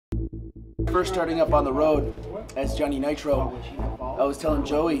first starting up on the road as Johnny Nitro, I was telling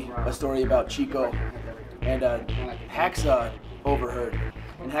Joey a story about Chico, and Hacksaw overheard.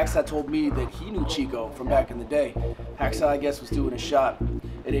 And Hacksaw told me that he knew Chico from back in the day. Hacksaw, I guess, was doing a shot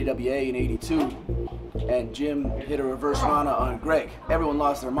at AWA in '82, and Jim hit a reverse Rana on Greg. Everyone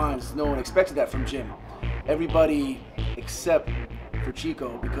lost their minds. No one expected that from Jim. Everybody except for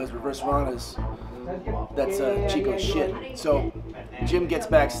Chico, because reverse Ranas, that's Chico's shit. So Jim gets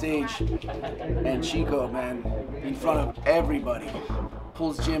backstage, and Chico, man, in front of everybody,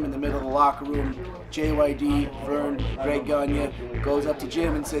 pulls Jim in the middle of the locker room. JYD, Vern, Greg Gagne goes up to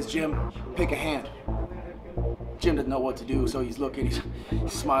Jim and says, "Jim, pick a hand." Jim doesn't know what to do, so he's looking, he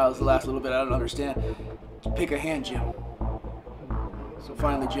smiles, laughs a little bit, "I don't understand." "Pick a hand, Jim." So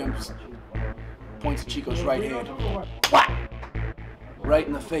finally Jim points at Chico's right hand. Whack! Right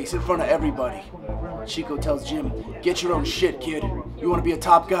in the face, in front of everybody. Chico tells Jim, "Get your own shit, kid. You want to be a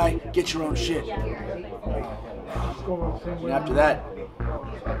top guy? Get your own shit." And after that,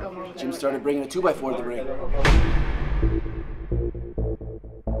 Jim started bringing a 2x4 to the ring.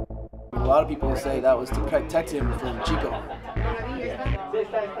 A lot of people say that was to protect him from Chico.